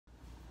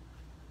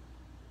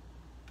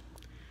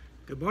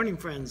Good morning,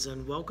 friends,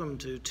 and welcome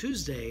to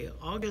Tuesday,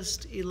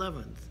 August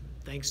 11th.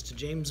 Thanks to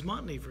James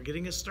Montney for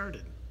getting us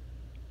started.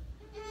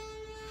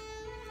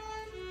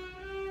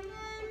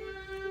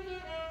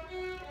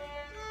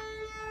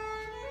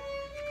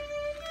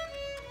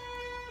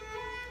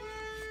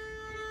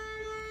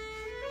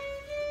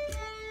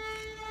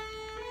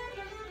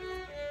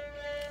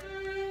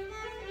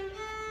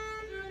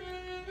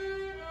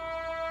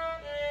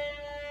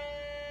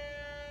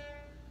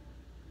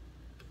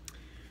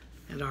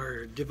 And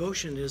our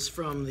devotion is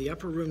from the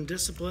Upper Room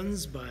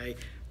Disciplines by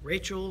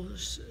Rachel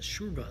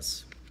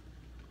Schurbus.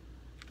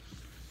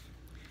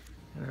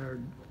 And our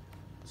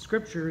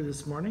scripture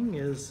this morning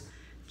is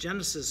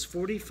Genesis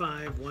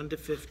 45,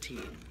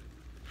 1-15.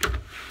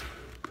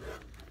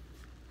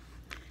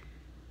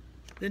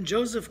 Then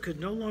Joseph could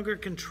no longer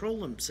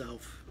control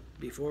himself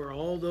before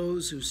all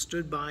those who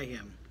stood by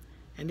him,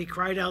 and he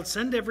cried out,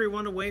 "Send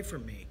everyone away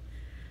from me."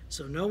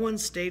 So no one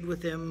stayed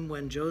with him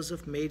when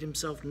Joseph made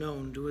himself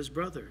known to his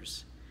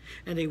brothers.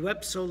 And he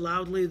wept so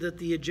loudly that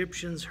the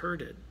Egyptians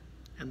heard it.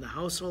 And the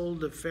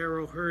household of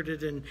Pharaoh heard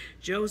it. And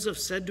Joseph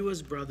said to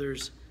his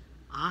brothers,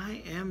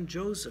 "I am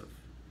Joseph.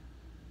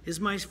 Is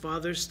my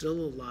father still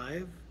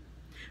alive?"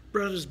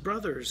 But his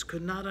brothers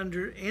could not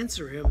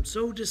answer him,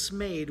 so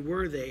dismayed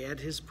were they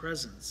at his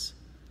presence.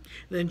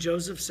 Then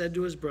Joseph said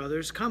to his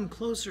brothers, "Come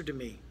closer to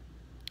me."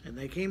 And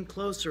they came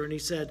closer, and he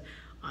said,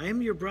 "I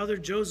am your brother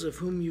Joseph,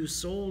 whom you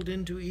sold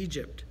into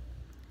Egypt.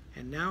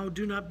 And now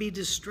do not be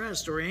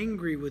distressed or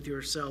angry with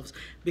yourselves,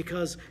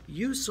 because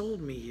you sold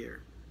me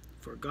here.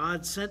 For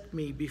God sent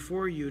me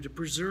before you to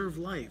preserve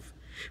life.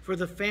 For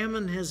the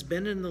famine has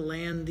been in the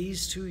land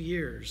these 2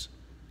 years,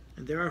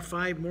 and there are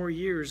 5 more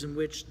years in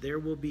which there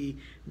will be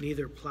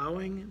neither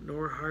plowing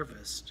nor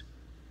harvest.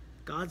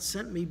 God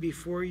sent me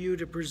before you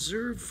to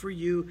preserve for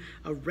you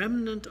a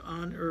remnant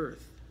on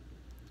earth,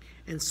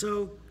 and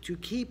so to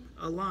keep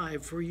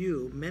alive for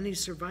you many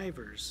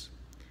survivors.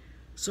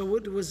 So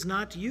it was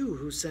not you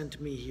who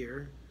sent me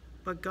here,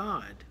 but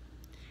God.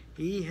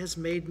 He has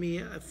made me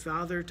a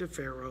father to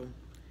Pharaoh,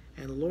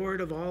 and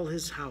lord of all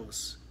his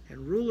house,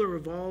 and ruler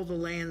of all the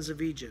lands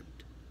of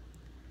Egypt.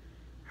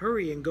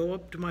 Hurry and go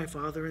up to my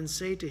father and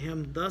say to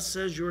him, 'Thus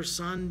says your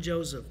son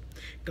Joseph,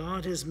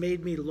 God has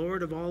made me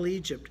lord of all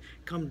Egypt.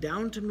 Come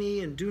down to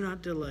me and do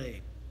not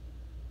delay.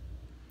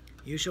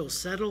 You shall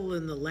settle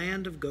in the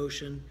land of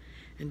Goshen,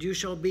 and you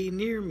shall be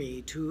near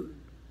me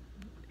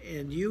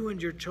and you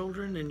and your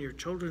children and your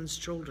children's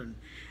children,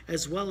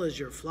 as well as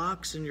your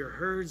flocks and your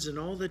herds and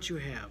all that you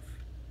have.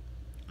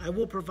 I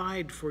will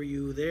provide for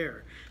you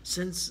there,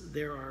 since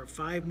there are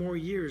 5 more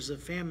years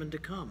of famine to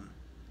come,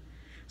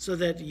 so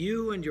that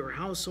you and your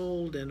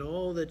household and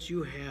all that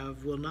you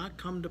have will not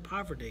come to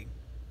poverty.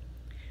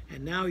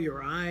 And now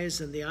your eyes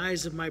and the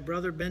eyes of my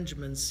brother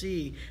Benjamin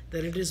see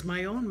that it is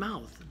my own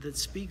mouth that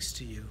speaks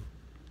to you.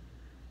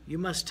 You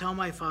must tell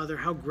my father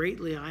how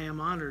greatly I am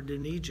honored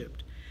in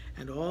Egypt,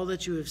 and all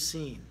that you have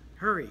seen.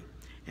 Hurry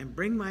and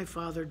bring my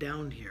father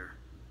down here."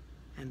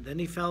 And then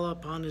he fell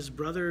upon his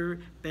brother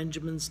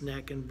Benjamin's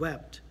neck and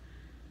wept,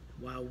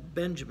 while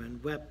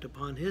Benjamin wept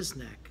upon his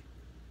neck.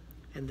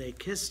 And they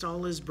kissed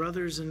all his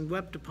brothers and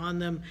wept upon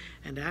them,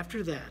 and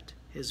after that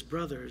his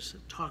brothers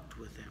talked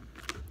with him.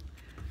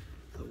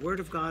 The word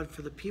of God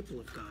for the people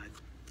of God.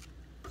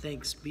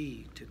 Thanks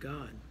be to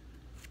God.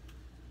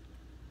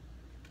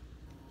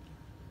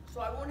 So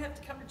I won't have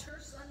to come to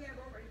church Sunday. I've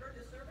already heard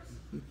the service.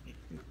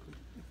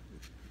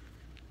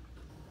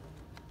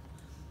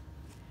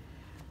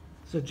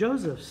 So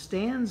Joseph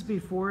stands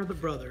before the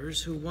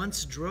brothers who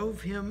once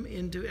drove him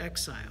into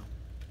exile.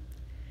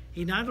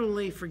 He not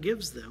only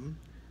forgives them,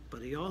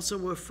 but he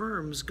also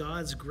affirms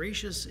God's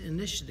gracious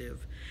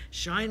initiative,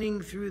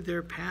 shining through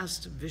their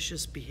past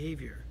vicious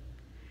behavior.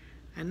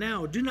 And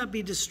now, do not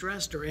be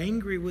distressed or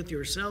angry with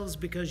yourselves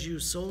because you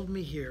sold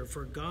me here,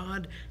 for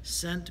God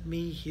sent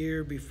me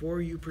here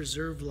before you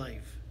preserve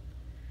life.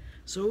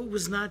 So it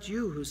was not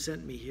you who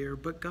sent me here,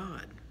 but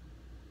God.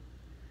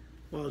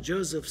 While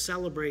Joseph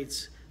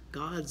celebrates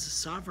God's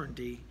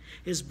sovereignty,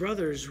 his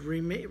brothers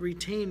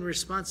retain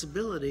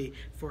responsibility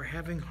for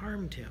having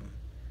harmed him.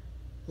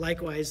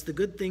 Likewise, the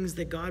good things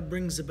that God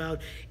brings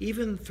about,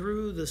 even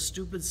through the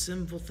stupid,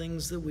 sinful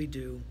things that we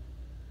do,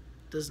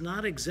 does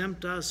not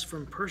exempt us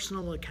from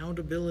personal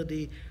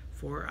accountability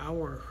for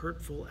our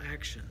hurtful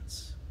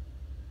actions.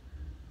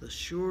 The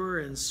sure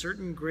and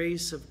certain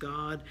grace of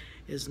God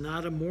is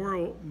not a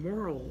moral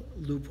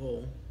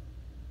loophole,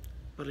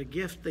 but a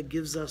gift that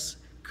gives us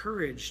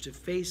courage to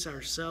face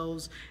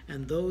ourselves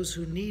and those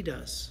who need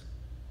us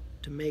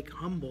to make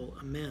humble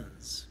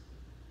amends.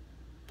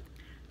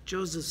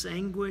 Joseph's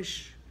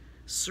anguish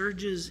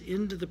surges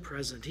into the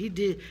present.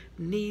 He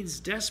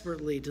needs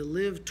desperately to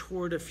live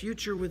toward a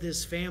future with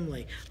his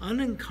family,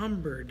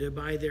 unencumbered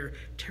by their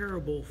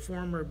terrible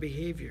former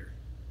behavior.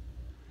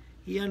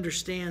 He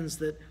understands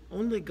that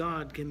only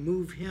God can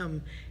move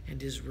him and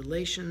his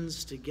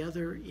relations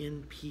together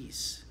in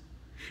peace.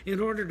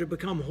 In order to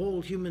become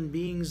whole human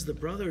beings, the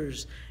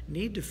brothers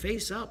need to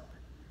face up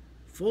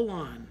full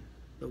on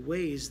the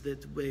ways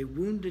that they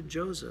wounded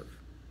Joseph.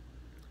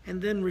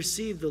 and then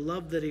receive the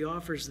love that he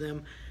offers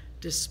them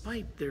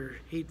despite their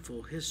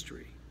hateful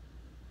history.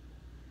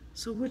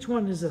 So which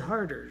one is it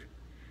harder,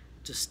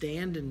 to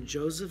stand in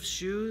Joseph's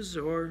shoes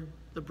or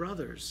the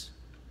brothers?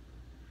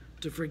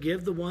 To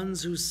forgive the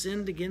ones who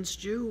sinned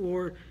against you,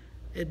 or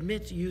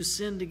admit you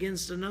sinned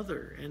against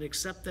another and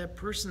accept that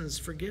person's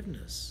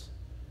forgiveness?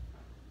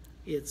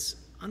 It's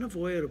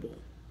unavoidable.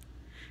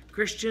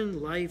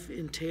 Christian life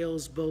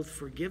entails both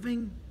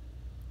forgiving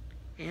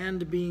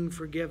and being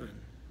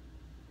forgiven.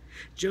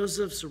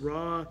 Joseph's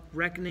raw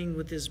reckoning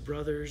with his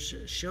brothers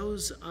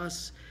shows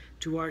us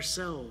to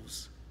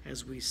ourselves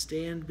as we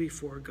stand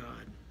before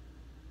God.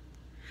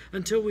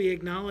 Until we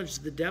acknowledge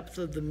the depth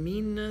of the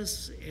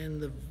meanness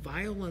and the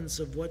violence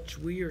of which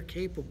we are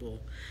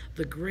capable,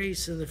 the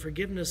grace and the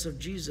forgiveness of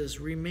Jesus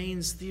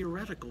remains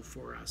theoretical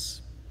for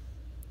us.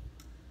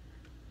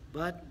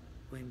 But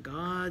when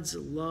God's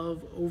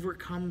love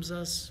overcomes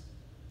us,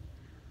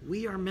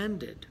 we are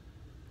mended,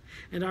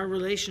 and our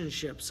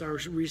relationships are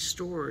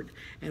restored,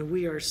 and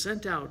we are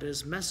sent out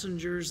as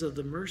messengers of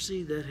the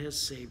mercy that has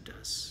saved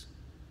us.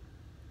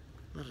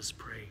 Let us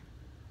pray.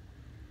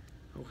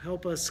 Oh,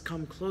 help us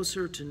come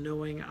closer to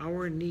knowing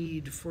our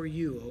need for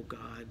you, O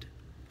God.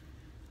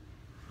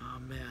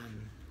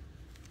 Amen.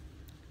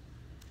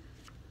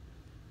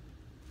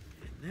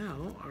 And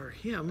now our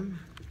hymn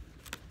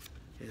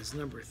is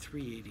number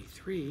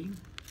 383.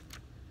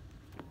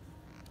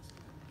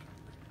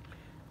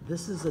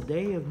 This is a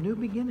day of new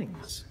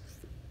beginnings.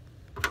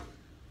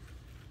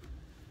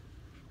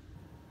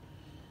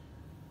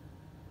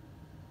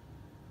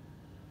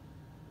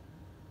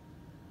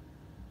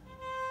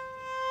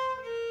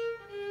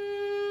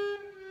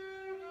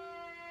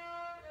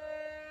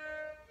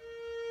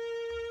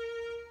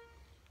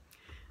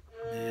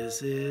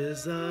 This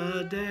is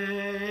a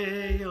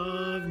day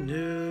of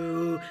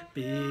new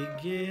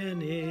beginnings,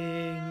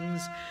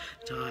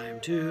 time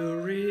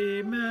to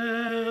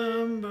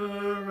remember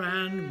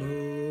and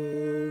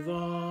move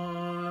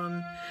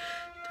on,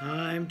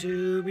 time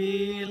to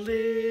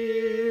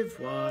believe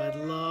what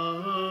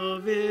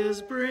love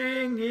is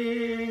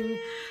bringing,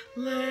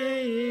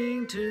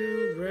 laying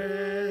to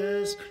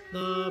rest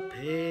the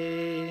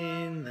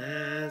pain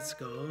that's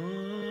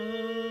gone.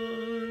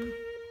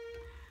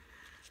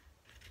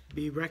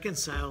 Be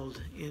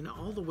reconciled in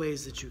all the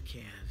ways that you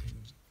can.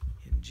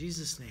 In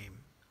Jesus' name,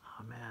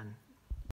 amen.